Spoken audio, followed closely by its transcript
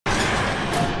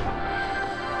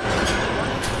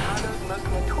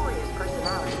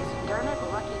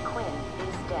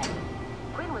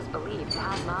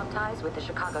ties with the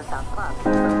Chicago South Club for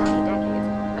many decades,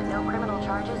 but no criminal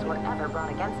charges were ever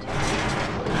brought against him.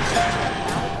 Police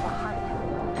died of a heart attack.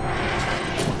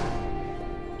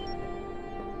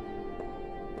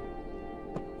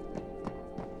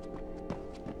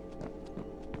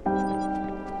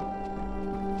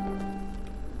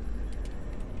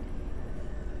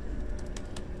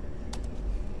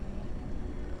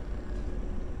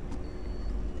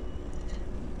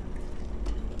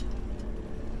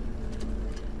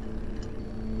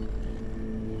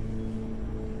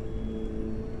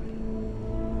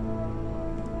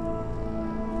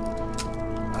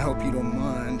 I hope you don't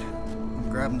mind. I'm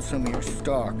grabbing some of your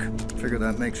stock. Figure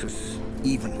that makes us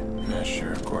even. Yeah,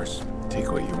 sure, of course.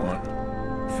 Take what you want.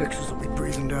 Fixers will be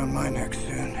breathing down my neck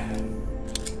soon.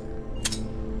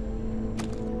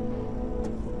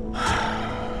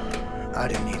 I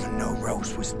didn't even know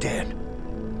Rose was dead.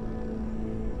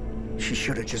 She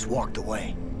should have just walked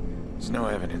away. There's no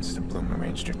evidence that Bloom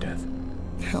arranged her death.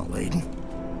 Hell, Aiden.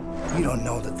 You don't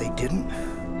know that they didn't.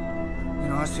 You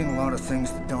know, I've seen a lot of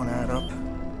things that don't add up.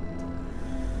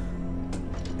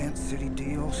 Ant City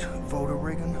deals, voter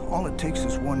rigging. All it takes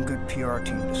is one good PR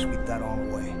team to sweep that all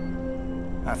away.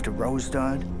 After Rose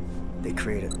died, they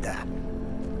created that.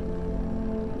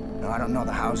 Now, I don't know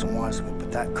the hows and whys of it,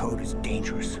 but that code is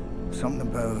dangerous. Something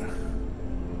about...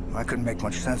 I couldn't make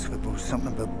much sense of it, but it was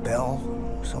something about Bell,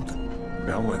 something.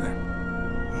 Bellwether.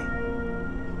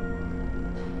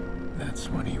 That's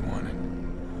what he wanted.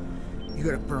 You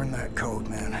gotta burn that code,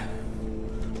 man.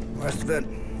 The rest of it,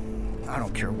 I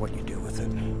don't care what you do with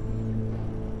it.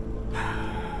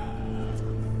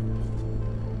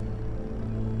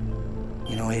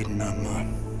 You know, Aiden,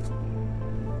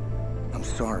 I'm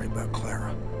sorry about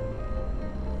Clara.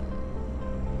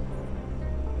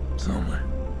 So am I.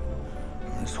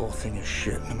 This whole thing is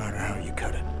shit, no matter how you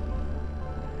cut it.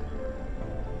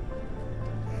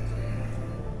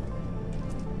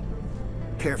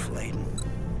 Careful, Aiden.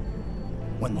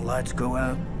 When the lights go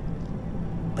out,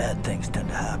 bad things tend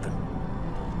to happen.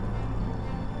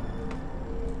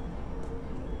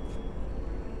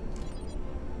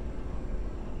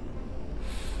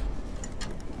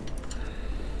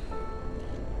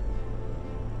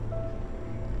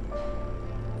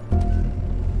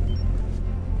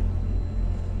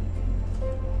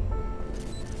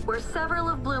 Where several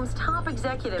of Bloom's top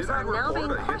executives are now being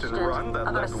questioned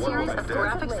about a series of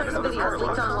graphic sex videos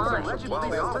leaked online. While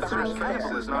the officer's face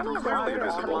is not clearly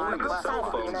visible in the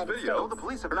cell phone's video, the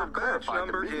police have not badge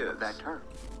number is.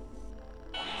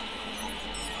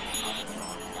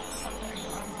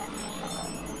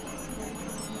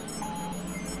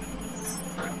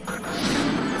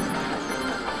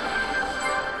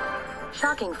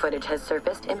 Shocking footage has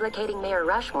surfaced implicating Mayor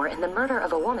Rushmore in the murder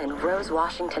of a woman, Rose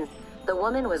Washington. The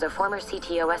woman was a former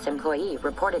CTOS employee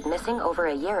reported missing over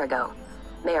a year ago.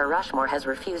 Mayor Rushmore has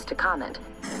refused to comment,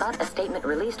 but a statement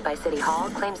released by City Hall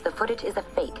claims the footage is a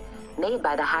fake, made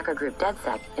by the hacker group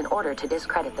DedSec in order to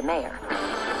discredit the mayor.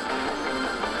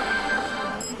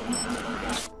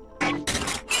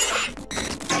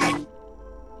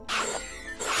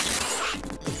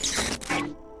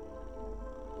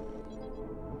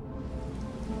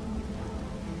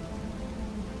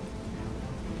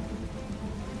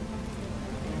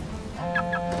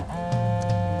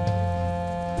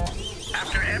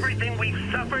 After everything we've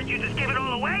suffered, you just give it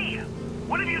all away?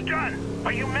 What have you done?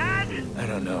 Are you mad? I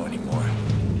don't know anymore.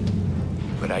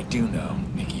 But I do know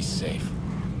Nikki's safe.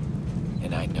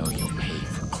 And I know you'll pay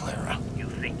for Clara. You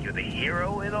think you're the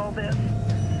hero in all this?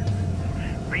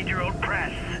 Read your old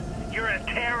press. You're a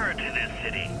terror to this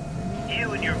city.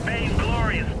 You and your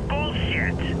vainglorious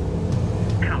bullshit.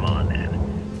 Come on,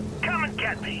 then. Come and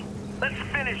get me. Let's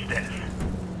finish this.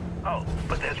 Oh,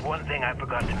 but there's one thing I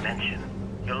forgot to mention.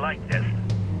 You'll like this.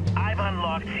 I've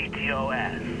unlocked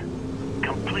CTOS.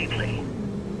 Completely.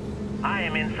 I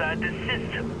am inside the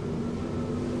system.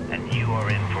 And you are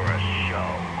in for a show.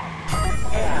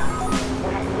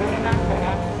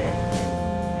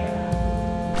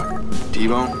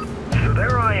 T-Bone? So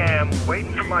there I am,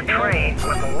 waiting for my train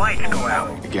when the lights go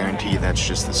out. I guarantee you that's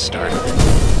just the start.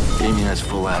 Damien has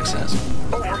full access.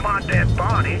 Over my dead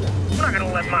body. I'm not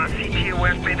gonna let my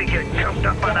CTOS baby get jumped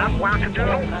up by that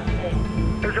wackadoodle.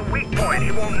 There's a weak point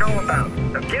he won't know about.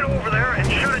 Now get over there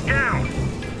and shut it down.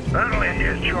 That'll end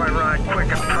his joyride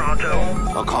quick and pronto.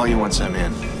 I'll call you once I'm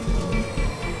in.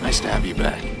 Nice to have you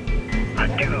back. I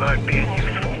do like being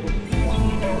useful.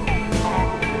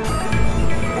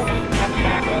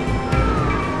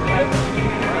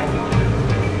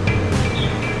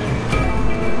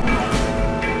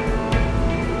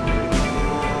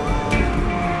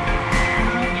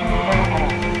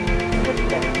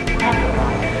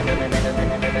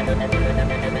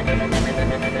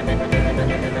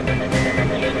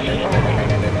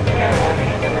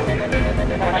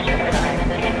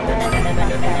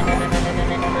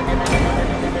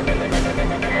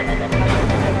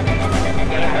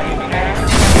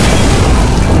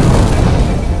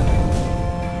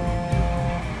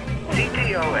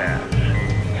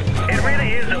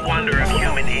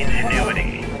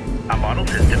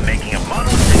 system making a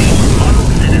model city for model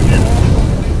citizens.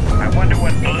 I wonder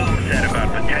what Bloom said about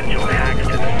potential hacks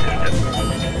to the system.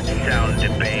 Sound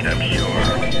debate, I'm sure.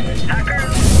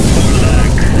 Hackers?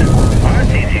 Relax. Our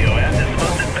CTOS is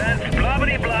most advanced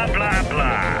blah-blah blah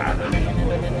blah.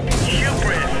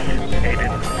 Hubris,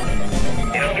 Aiden.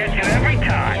 It'll get you every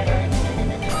time.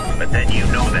 But then you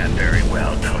know that very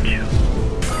well, don't you?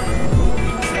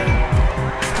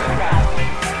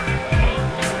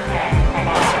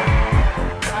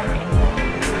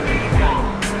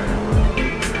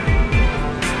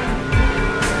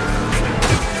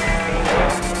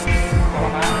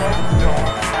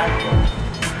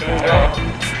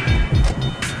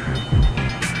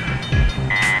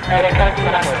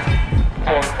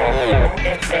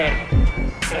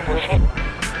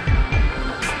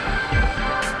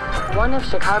 One of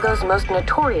Chicago's most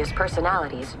notorious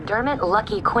personalities, Dermot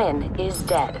Lucky Quinn, is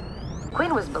dead.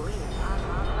 Quinn was believed to have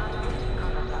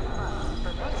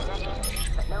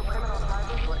but no criminal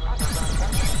charges were ever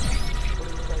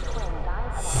brought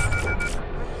against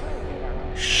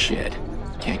him. Shit.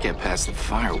 Can't get past the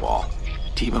firewall.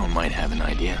 T-Bone might have an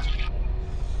idea.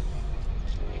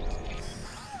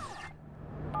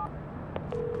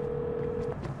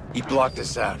 He blocked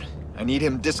us out. I need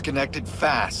him disconnected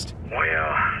fast.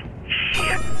 Well,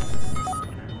 shit.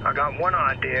 I got one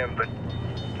idea, but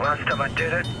last time I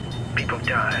did it, people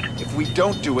died. If we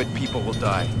don't do it, people will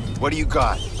die. What do you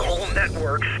got? The whole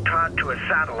network's tied to a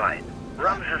satellite.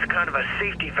 Runs as kind of a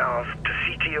safety valve to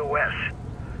CTOS.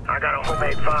 I got a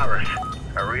homemade virus.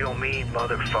 A real mean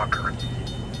motherfucker.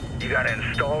 You gotta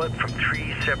install it from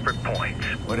 3 separate points.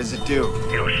 What does it do?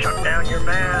 It'll shut down your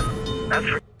man. That's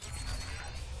for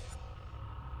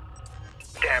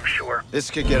damn sure. This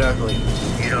could get ugly.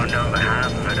 You don't know the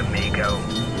half of it, amigo.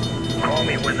 Call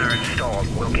me when they're installed.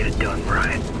 We'll get it done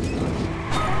right.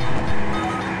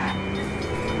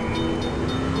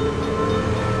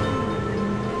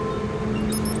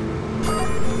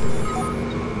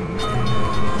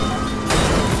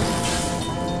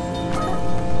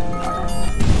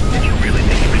 Did you really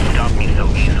think you could stop me so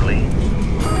easily?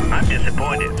 I'm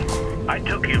disappointed. I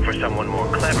took you for someone more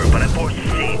clever, but I'm forced to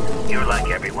see you're like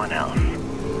everyone else.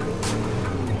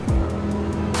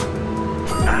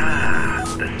 Ah,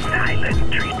 the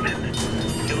silent treatment.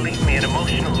 You'll leave me an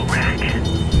emotional wreck.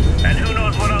 And who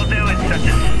knows what I'll do in such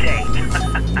a state.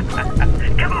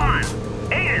 Come on!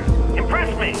 Aiden, impress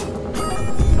me!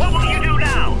 What will you do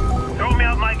now? Throw me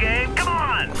out my game? Come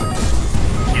on!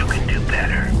 You can do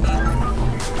better.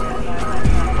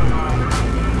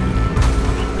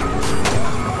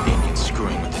 Damien's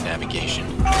screwing with the navigation.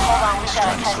 He's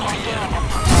trying to slow me down.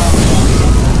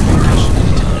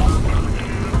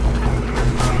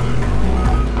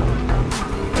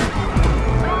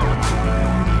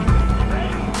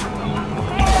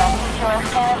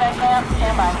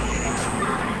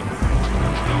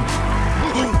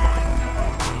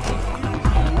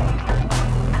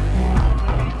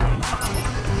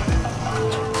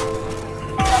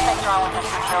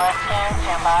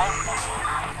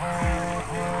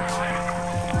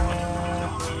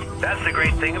 That's the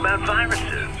great thing about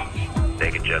viruses. They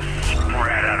can just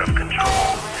spread out of control.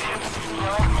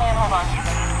 Hold on.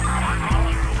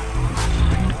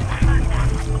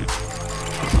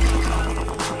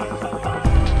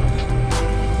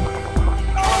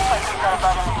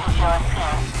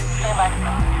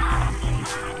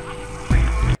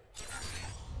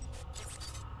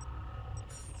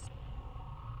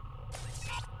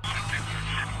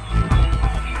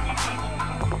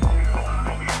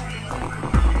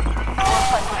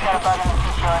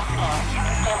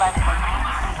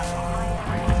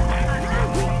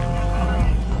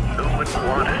 Who would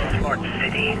want a smart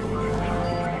city?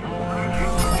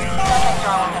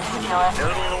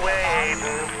 Noodle away,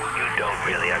 Aiden. You don't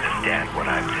really understand what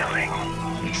I'm telling.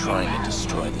 You're trying to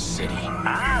destroy the city.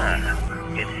 Ah,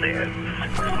 it's this.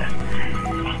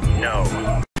 No.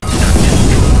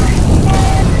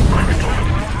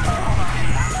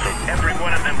 So every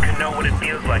one of them can know what it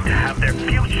feels like to have their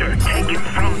future taken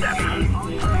from them.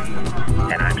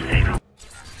 And I'm saving.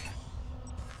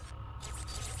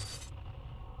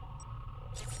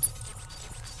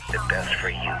 The best for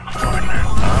you, partner.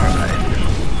 Alright.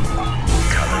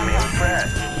 Color me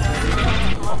impressed.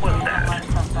 What was that?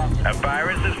 A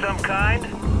virus of some kind?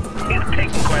 He's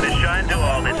taking quite a shine to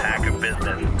all this hacker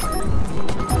business.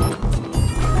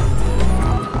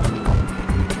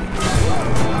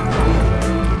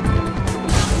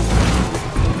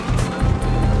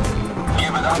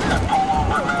 Give it up and pull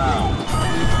over now.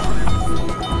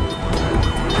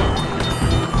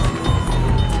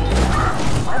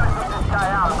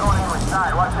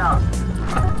 Watch out.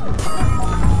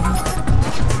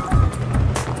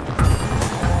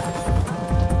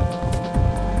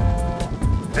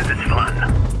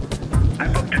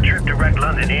 wreck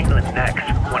London, England next.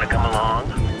 Want to come along?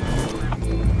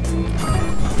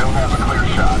 Don't have a clear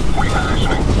shot.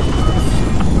 Repositioning.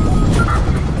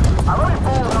 I really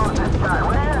bulldoze this guy,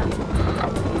 will you?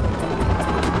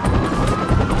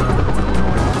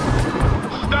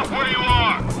 Stop where you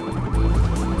are!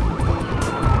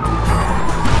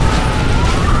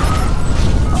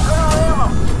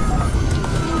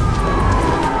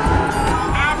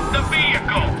 Stop the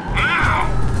vehicle! Now!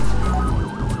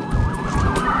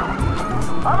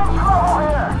 I'm in trouble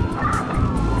here!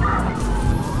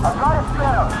 I'll try to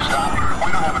spin him. Stop. We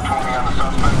don't have a 20 on the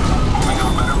suspect. Moving to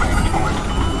a better vantage point.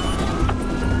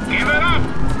 Give it up!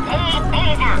 Pull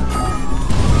over!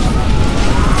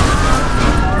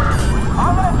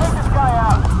 I'm gonna take this guy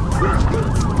out.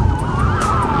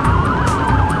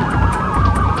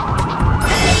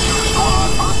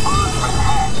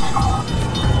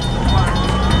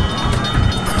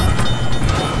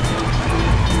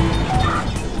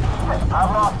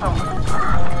 I've lost him.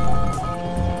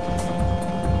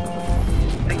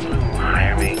 Think you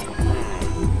hire me?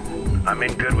 I'm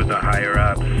in good with the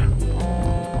higher-ups.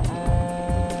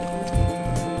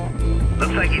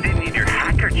 Looks like you didn't need your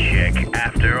hacker chick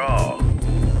after all.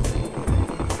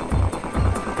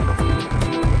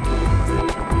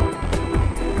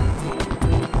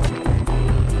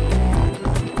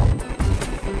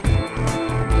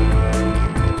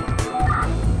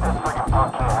 This freaking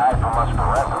punk can't hide from us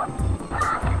forever.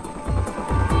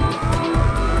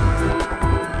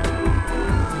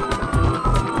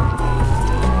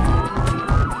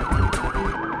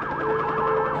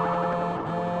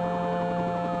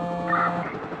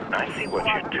 I see what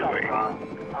you're doing.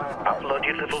 Upload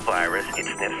your little virus, it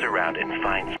sniffs around and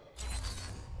finds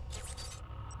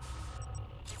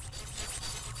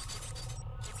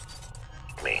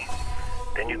me.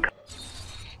 Then you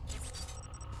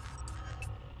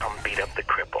come beat up the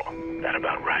cripple. That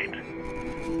about right?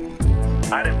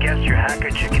 I'd have guessed your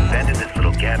hacker chick invented this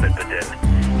little gambit, but then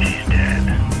she's dead.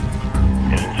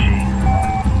 Isn't she?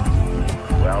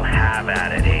 Well, have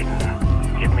at it,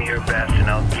 Aiden. Give me your best and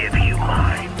I'll give you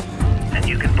mine. And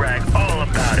you can brag all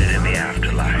about it in the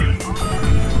afterlife.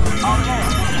 All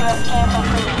units, QS scan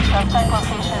completed. Suspect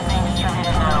location is being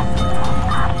distributed now.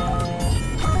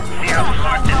 See how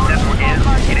smart this network is?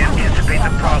 It anticipates a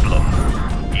problem.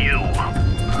 You.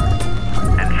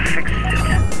 And fixes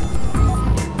it.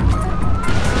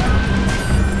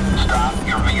 Stop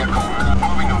your vehicle.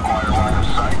 Moving to acquire line of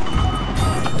sight.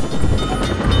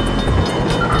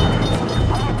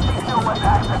 Still with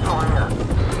access over here.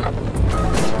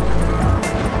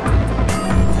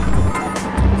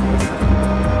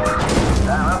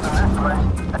 Nothing this way.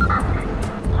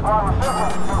 Squad with civil,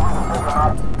 see if we can pick them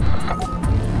up.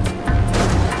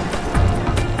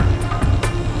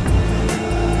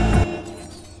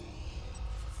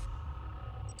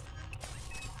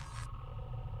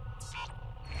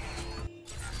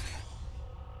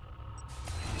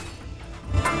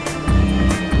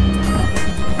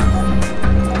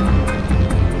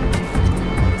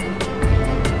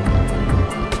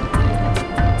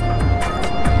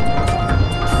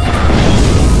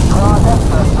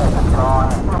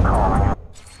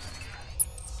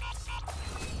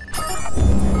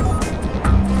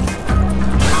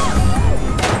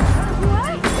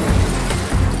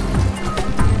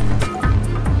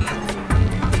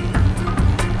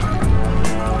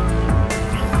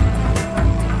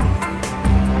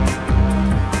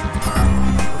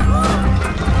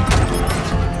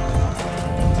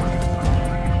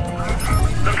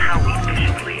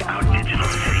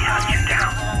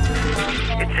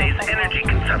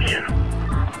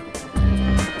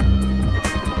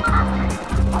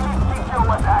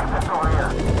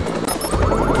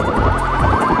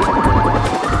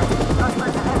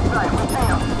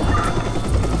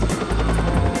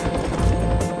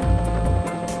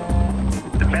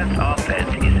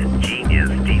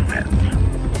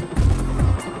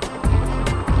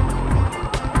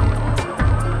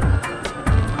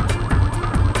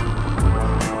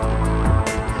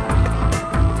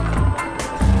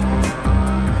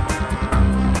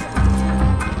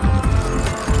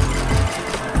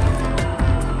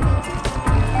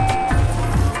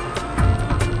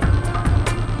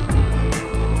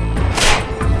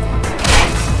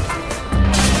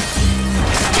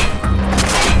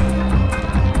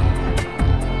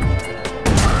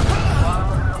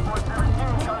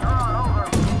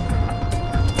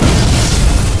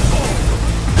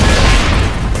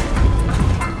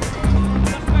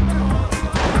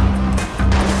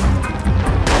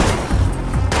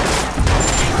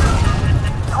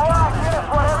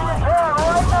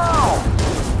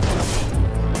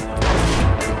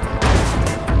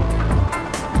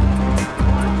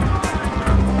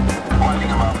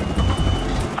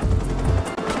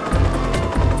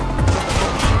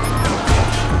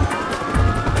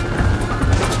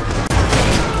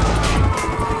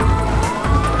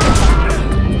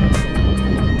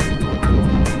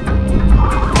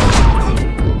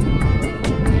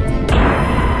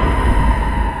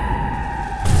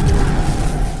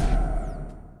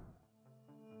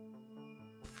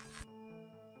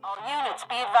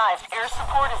 advised, air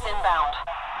support is inbound.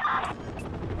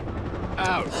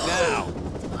 Out now!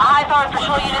 A high-powered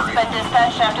patrol unit's been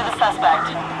dispatched after the suspect.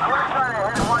 We're trying to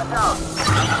hit. Watch out. This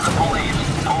is the police.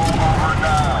 Pull over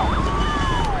now.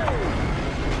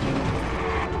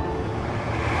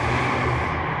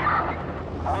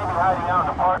 Maybe hiding out in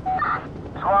the park.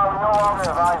 Squad, we no longer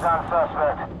have eyes on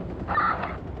suspect.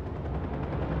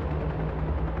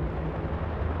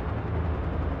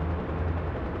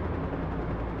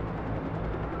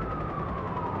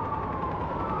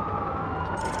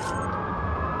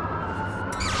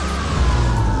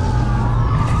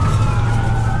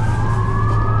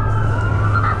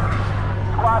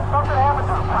 Something happened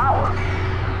to the power.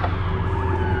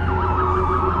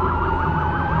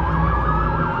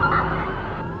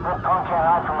 This punk can't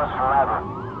hide from us forever.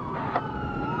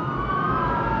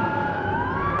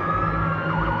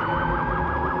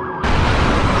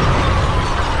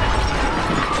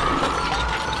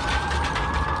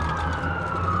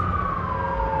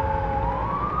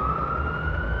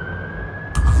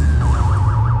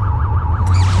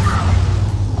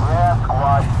 Yeah,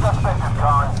 squad. Suspect is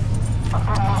gone.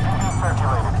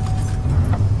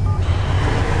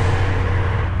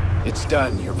 It's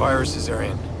done. Your viruses are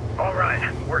in. All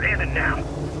right, we're in it now.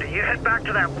 You head back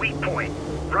to that weak point,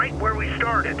 right where we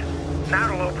started.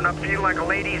 That'll open up for you like a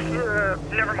lady's...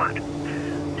 never mind.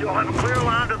 You'll have a clear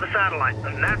line to the satellite,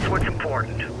 and that's what's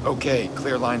important. Okay,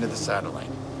 clear line to the satellite.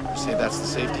 You say that's the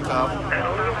safety valve? And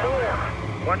a little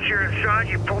more. Once you're inside,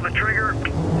 you pull the trigger,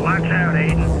 lights out,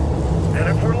 Aiden.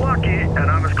 And if we're lucky, and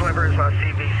I'm as clever as my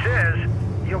CV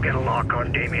says, you'll get a lock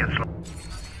on Damien's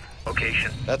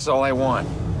location. That's all I want.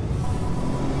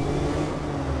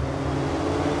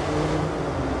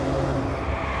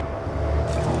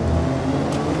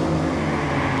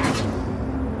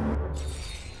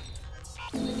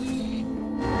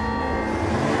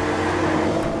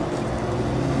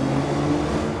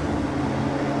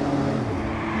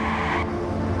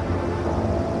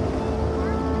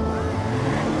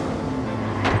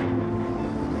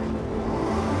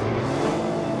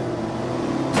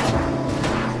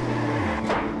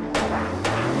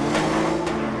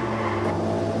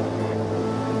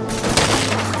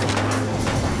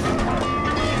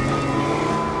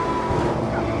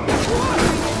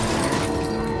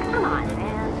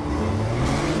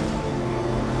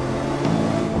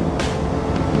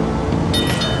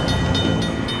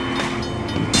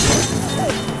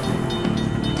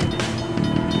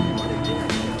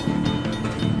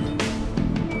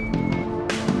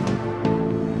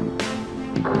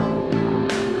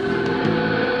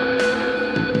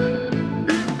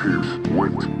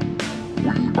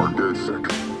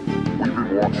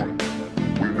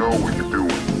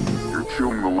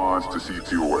 To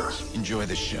CTOS. Enjoy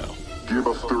the show. Give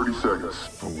us 30 seconds.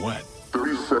 For what?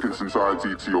 30 seconds inside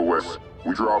CTOS.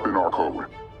 We drop in our code.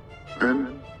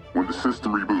 Then, when the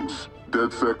system reboots,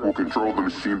 DedSec will control the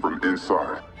machine from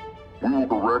inside. We will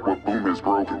correct what Boom has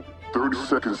broken. 30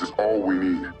 seconds is all we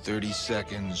need. 30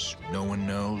 seconds, no one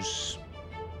knows?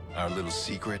 Our little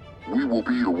secret? We will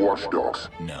be the watchdogs.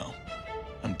 No.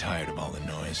 I'm tired of all the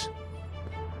noise.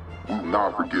 We will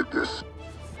not forget this.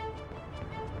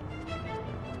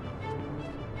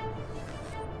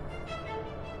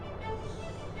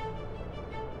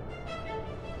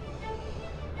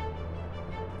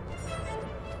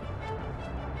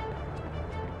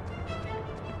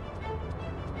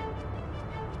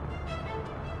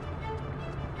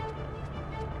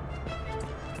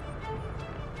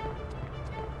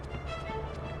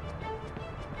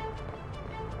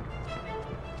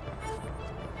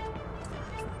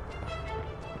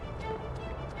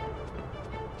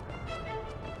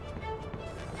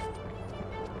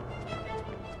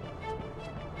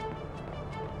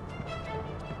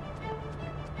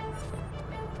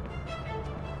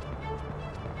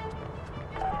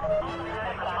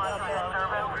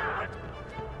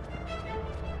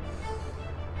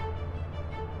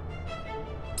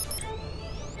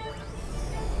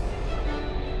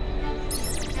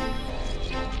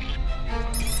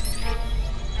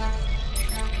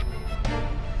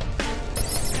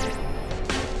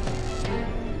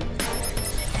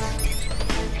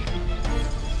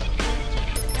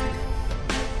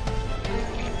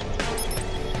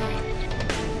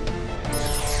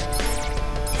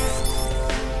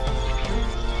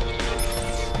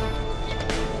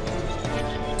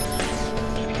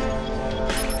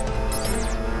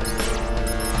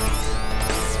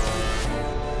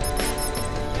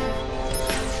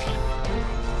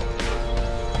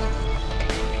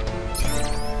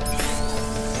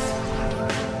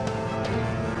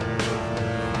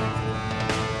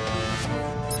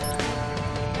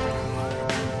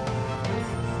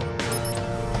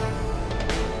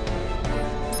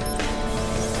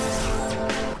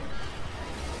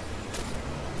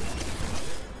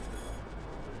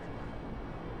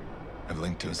 I've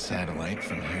linked to a satellite.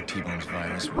 From here, T-Bone's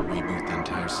virus will reboot the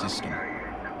entire system.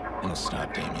 It'll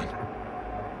stop Damien.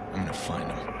 I'm gonna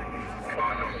find him.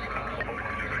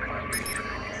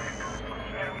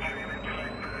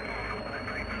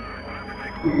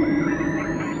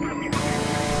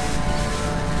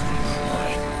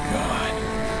 My God.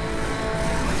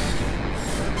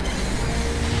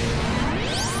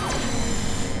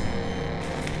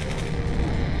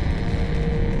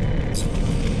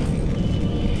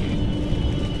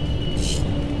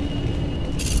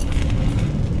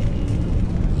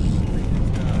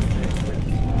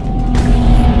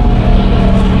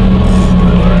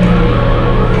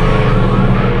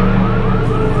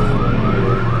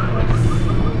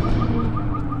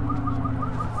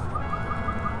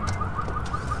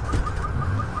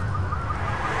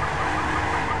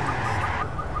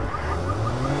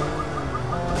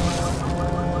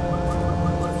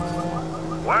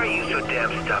 Why are you so damn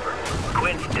stubborn?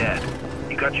 Quinn's dead.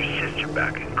 You got your sister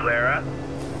back, and Clara?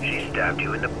 She stabbed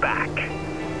you in the back.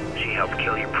 She helped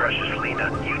kill your precious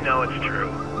Lena. You know it's true.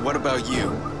 What about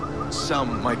you?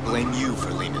 Some might blame you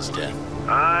for Lena's death.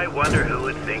 I wonder who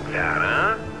would think that,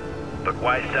 huh? But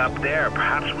why stop there?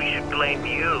 Perhaps we should blame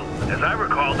you. As I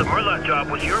recall, the Murloc job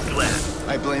was your plan.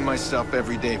 I blame myself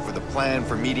every day for the plan,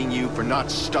 for meeting you, for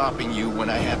not stopping you when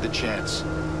I had the chance.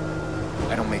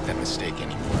 I don't make that mistake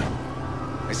anymore.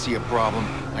 I see a problem,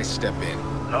 I step in.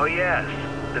 Oh yes,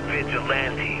 the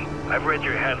Vigilante. I've read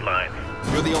your headlines.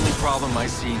 You're the only problem I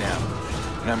see now,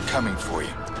 and I'm coming for you.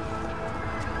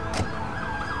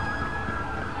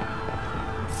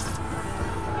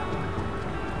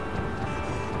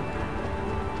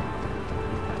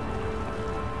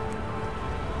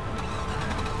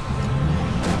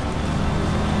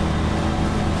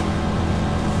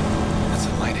 That's a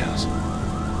lighthouse.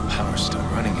 Power's still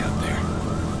running out there.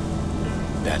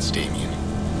 That's Damien.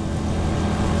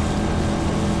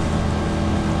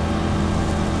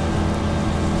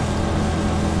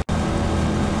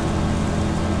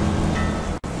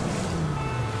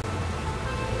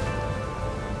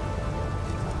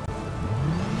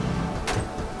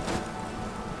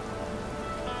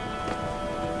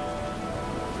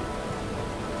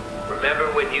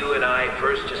 Remember when you and I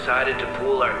first decided to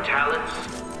pool our talents?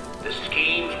 The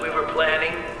schemes we were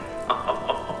planning?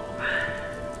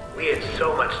 We had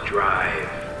so much drive,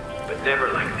 but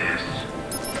never like this.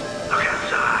 Look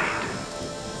outside.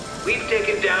 We've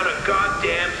taken down a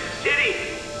goddamn city!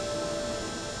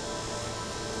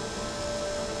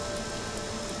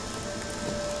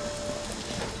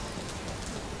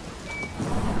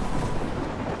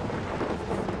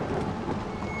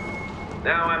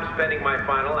 Now I'm spending my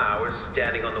final hours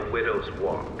standing on the Widow's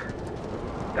Walk.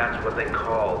 That's what they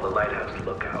call the Lighthouse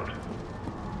Lookout.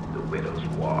 The Widow's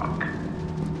Walk.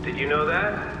 Did you know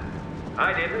that?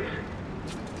 I didn't.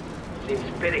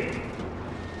 Seems fitting.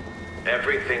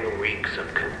 Everything reeks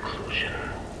of conclusion.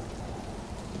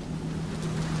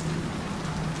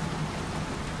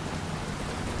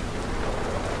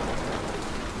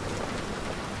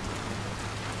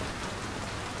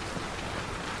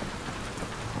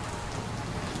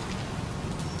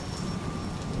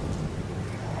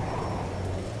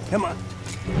 Come on.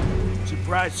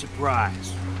 Surprise,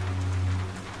 surprise.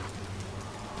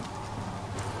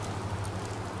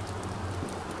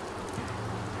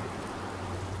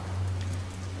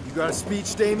 You got a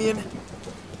speech, Damien?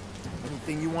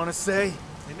 Anything you want to say?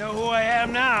 You know who I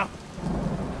am now?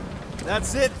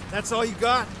 That's it? That's all you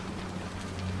got?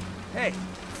 Hey,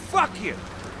 fuck you.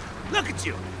 Look at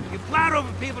you. You plowed over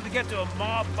people to get to a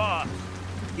mob boss.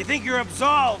 You think you're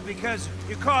absolved because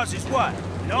your cause is what?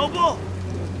 Noble?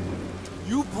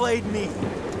 You played me.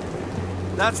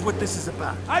 That's what this is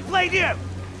about. I played you!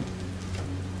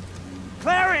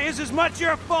 Clara is as much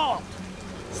your fault.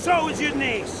 So is your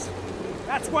niece.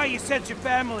 That's why you sent your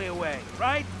family away,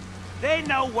 right? They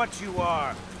know what you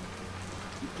are.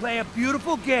 You play a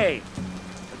beautiful game,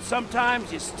 but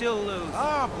sometimes you still lose.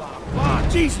 Blah, blah, blah.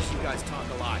 Jesus, you guys talk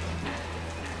a lot.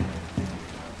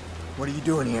 What are you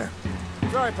doing here?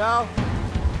 Sorry, pal.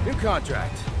 New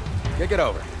contract. Kick it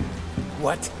over.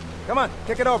 What? Come on,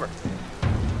 kick it over.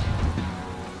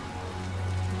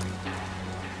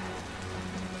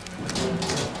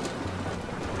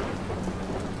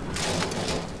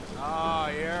 Oh,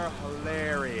 you're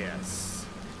hilarious.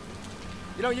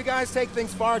 You know, you guys take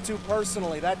things far too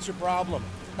personally. That's your problem.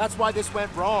 That's why this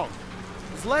went wrong.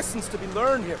 There's lessons to be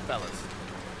learned here, fellas.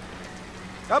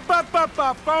 Up,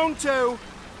 phone 2.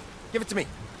 Give it to me.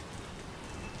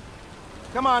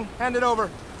 Come on, hand it over.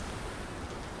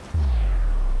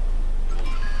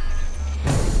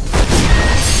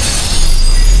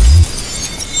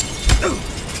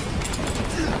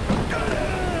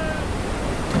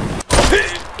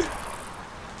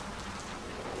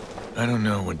 I don't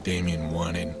know what Damien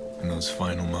wanted in those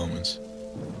final moments.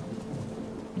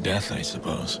 Death, I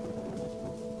suppose.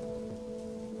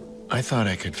 I thought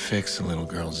I could fix the little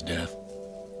girl's death,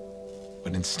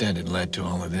 but instead it led to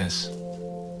all of this.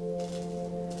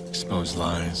 Exposed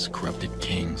lies, corrupted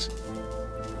kings,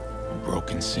 a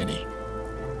broken city.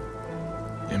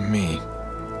 And me,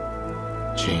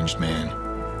 changed man.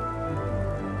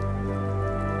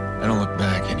 I don't look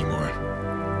back anymore.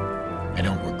 I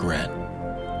don't regret.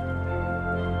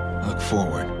 I look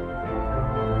forward.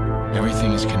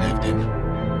 Everything is connected,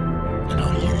 and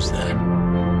I'll use that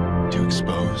to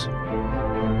expose,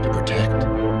 to protect,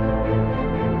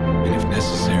 and if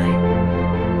necessary,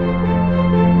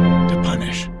 to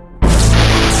punish.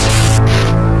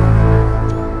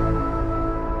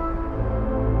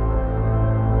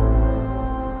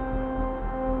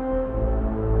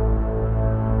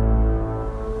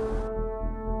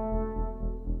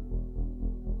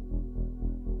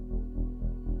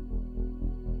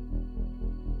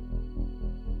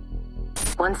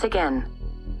 Once again,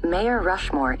 Mayor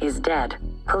Rushmore is dead.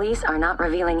 Police are not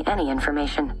revealing any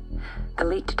information. The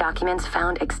leaked documents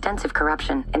found extensive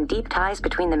corruption and deep ties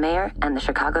between the mayor and the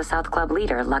Chicago South Club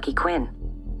leader, Lucky Quinn.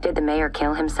 Did the mayor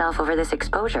kill himself over this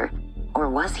exposure, or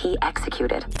was he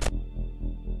executed?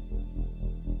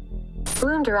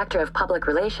 Bloom Director of Public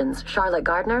Relations, Charlotte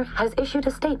Gardner, has issued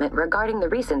a statement regarding the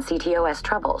recent CTOS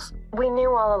troubles. We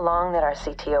knew all along that our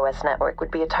CTOS network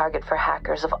would be a target for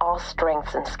hackers of all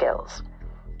strengths and skills.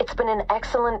 It's been an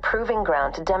excellent proving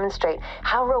ground to demonstrate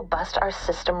how robust our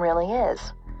system really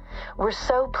is. We're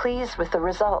so pleased with the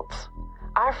results.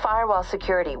 Our firewall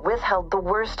security withheld the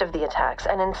worst of the attacks,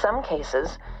 and in some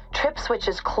cases, trip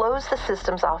switches closed the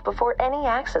systems off before any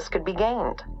access could be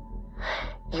gained.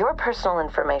 Your personal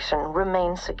information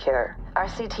remains secure. Our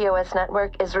CTOS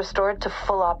network is restored to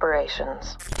full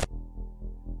operations.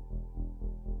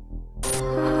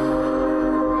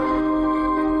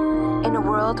 In a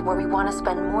world where we want to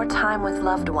spend more time with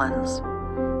loved ones,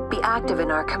 be active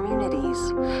in our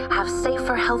communities, have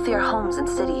safer, healthier homes and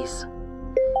cities,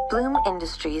 Bloom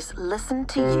Industries listen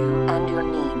to you and your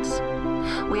needs.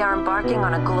 We are embarking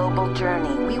on a global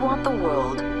journey. We want the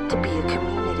world to be a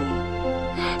community.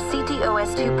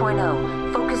 CTOS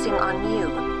 2.0, focusing on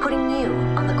you, putting you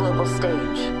on the global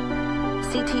stage.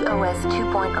 CTOS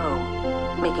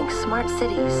 2.0, making smart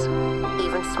cities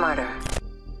even smarter.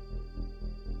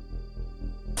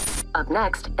 Up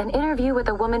next, an interview with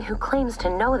a woman who claims to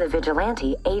know the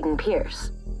vigilante, Aiden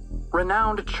Pierce.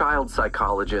 Renowned child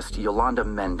psychologist Yolanda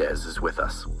Mendez is with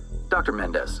us. Dr.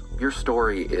 Mendez, your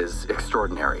story is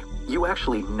extraordinary. You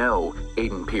actually know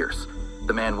Aiden Pierce,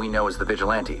 the man we know as the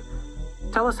vigilante.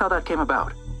 Tell us how that came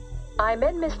about. I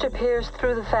met Mr. Pierce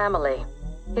through the family,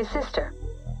 his sister.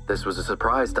 This was a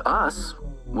surprise to us.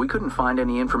 We couldn't find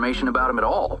any information about him at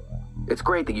all. It's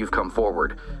great that you've come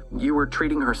forward. You were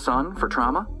treating her son for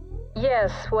trauma?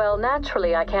 Yes, well,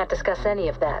 naturally I can't discuss any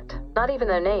of that. Not even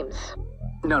their names.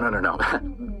 No.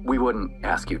 We wouldn't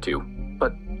ask you to.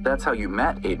 But that's how you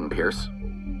met Aiden Pierce.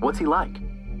 What's he like?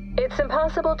 It's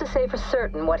impossible to say for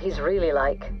certain what he's really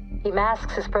like. He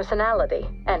masks his personality,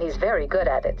 and he's very good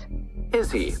at it. Is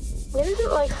he? It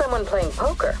isn't like someone playing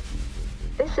poker.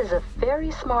 This is a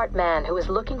very smart man who is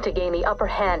looking to gain the upper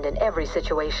hand in every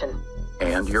situation.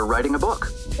 And you're writing a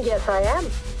book. Yes, I am.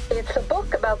 It's a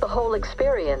book about the whole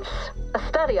experience, a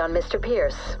study on Mr.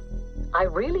 Pierce. I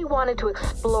really wanted to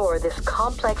explore this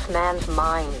complex man's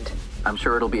mind. I'm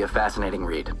sure it'll be a fascinating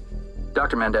read.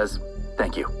 Dr. Mendez,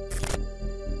 thank you.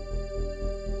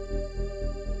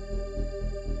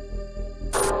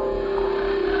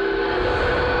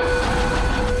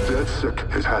 DedSec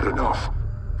has had enough.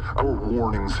 Our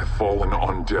warnings have fallen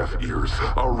on deaf ears.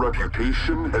 Our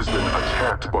reputation has been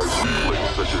attacked by weaklings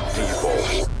such as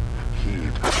defaults.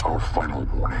 Heed our final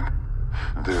warning.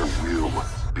 There will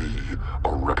be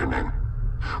a reckoning.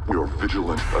 We are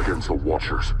vigilant against the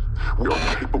Watchers. We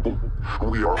are capable.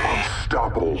 We are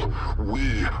unstoppable.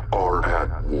 We are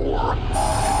at war.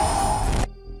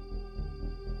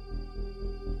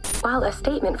 While a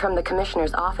statement from the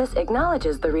Commissioner's office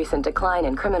acknowledges the recent decline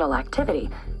in criminal activity,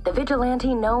 the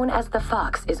vigilante known as the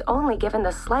Fox is only given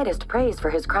the slightest praise for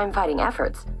his crime-fighting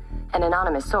efforts. An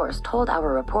anonymous source told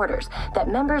our reporters that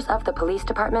members of the police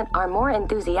department are more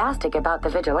enthusiastic about the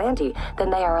vigilante than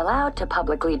they are allowed to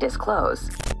publicly disclose.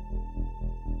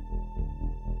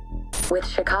 With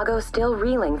Chicago still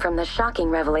reeling from the shocking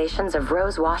revelations of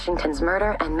Rose Washington's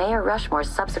murder and Mayor Rushmore's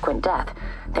subsequent death,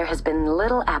 there has been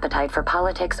little appetite for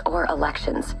politics or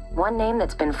elections. One name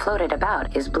that's been floated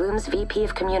about is Bloom's VP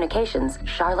of Communications,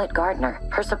 Charlotte Gardner.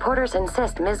 Her supporters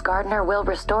insist Ms. Gardner will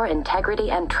restore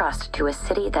integrity and trust to a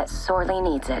city that sorely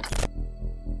needs it.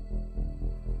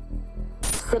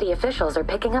 City officials are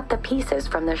picking up the pieces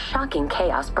from the shocking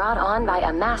chaos brought on by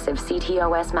a massive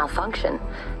CTOS malfunction.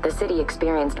 The city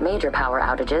experienced major power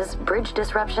outages, bridge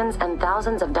disruptions, and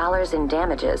thousands of dollars in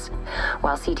damages.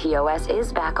 While CTOS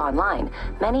is back online,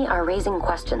 many are raising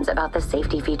questions about the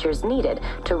safety features needed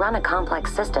to run a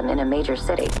complex system in a major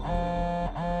city.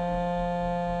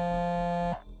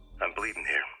 I'm bleeding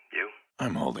here. You?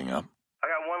 I'm holding up. I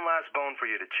got one last bone for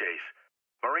you to chase.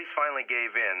 Maurice finally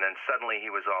gave in, then suddenly he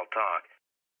was all talk.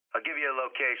 I'll give you a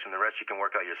location, the rest you can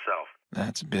work out yourself.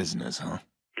 That's business, huh?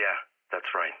 Yeah,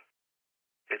 that's right.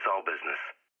 It's all business.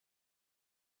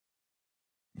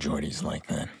 Jordy's like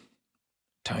that.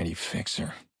 Tidy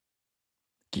fixer.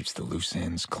 Keeps the loose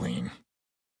ends clean.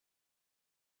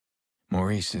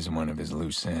 Maurice is one of his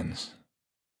loose ends,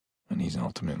 and he's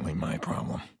ultimately my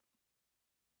problem.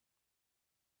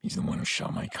 He's the one who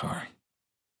shot my car,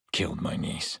 killed my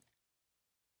niece.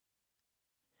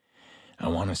 I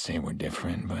want to say we're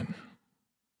different, but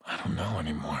I don't know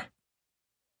anymore.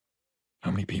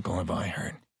 How many people have I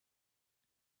hurt?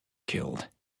 Killed?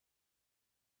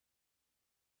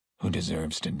 Who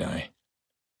deserves to die?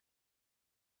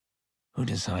 Who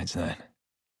decides that?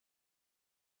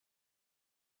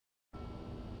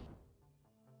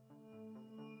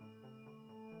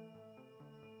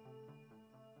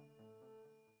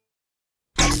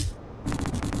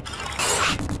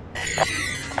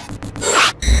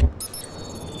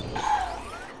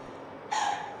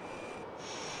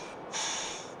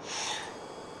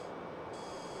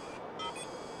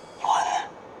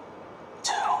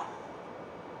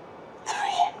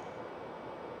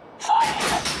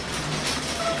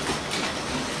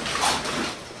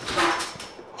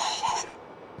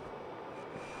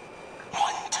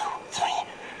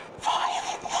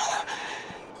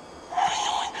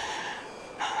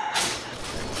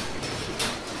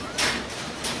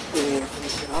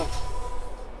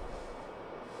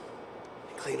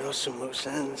 Some loose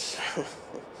ends.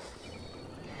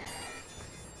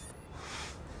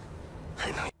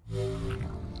 I know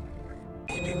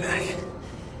you'd be back.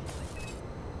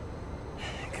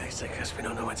 Guys like us, we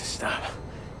don't know when to stop.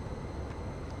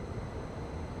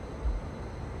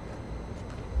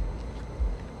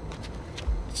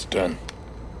 It's done.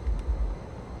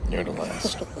 You're the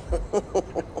last.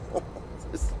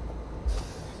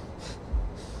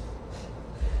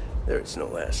 There is no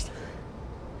last.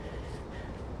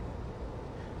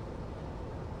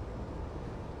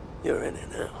 You're in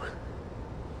it now.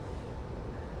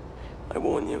 I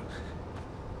warn you.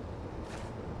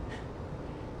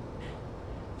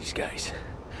 These guys,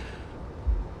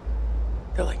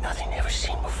 they're like nothing you've ever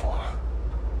seen before.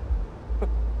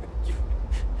 You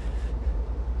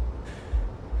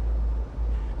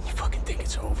fucking think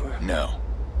it's over? No.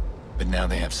 But now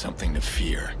they have something to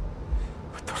fear.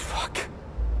 What the fuck?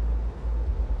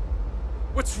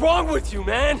 What's wrong with you,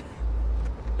 man?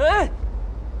 Huh?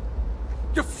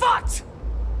 You're fucked!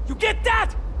 You get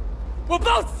that? We're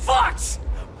both fucked!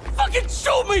 Fucking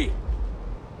shoot me!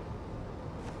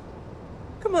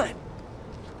 Come on.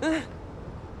 Huh?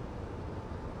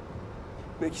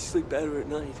 Make you sleep better at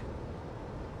night.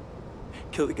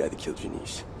 Kill the guy that killed your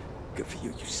niece. Good for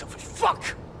you, you selfish fuck!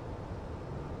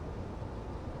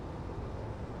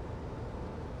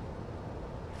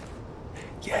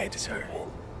 Yeah, I deserve it.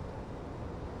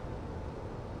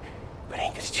 But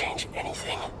ain't gonna change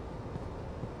anything.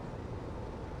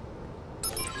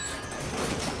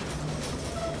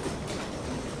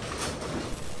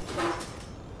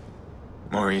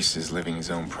 Maurice is living his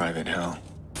own private hell.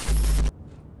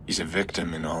 He's a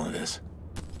victim in all of this.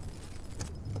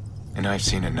 And I've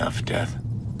seen enough death.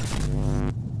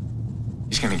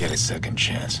 He's gonna get a second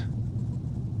chance.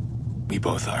 We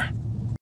both are.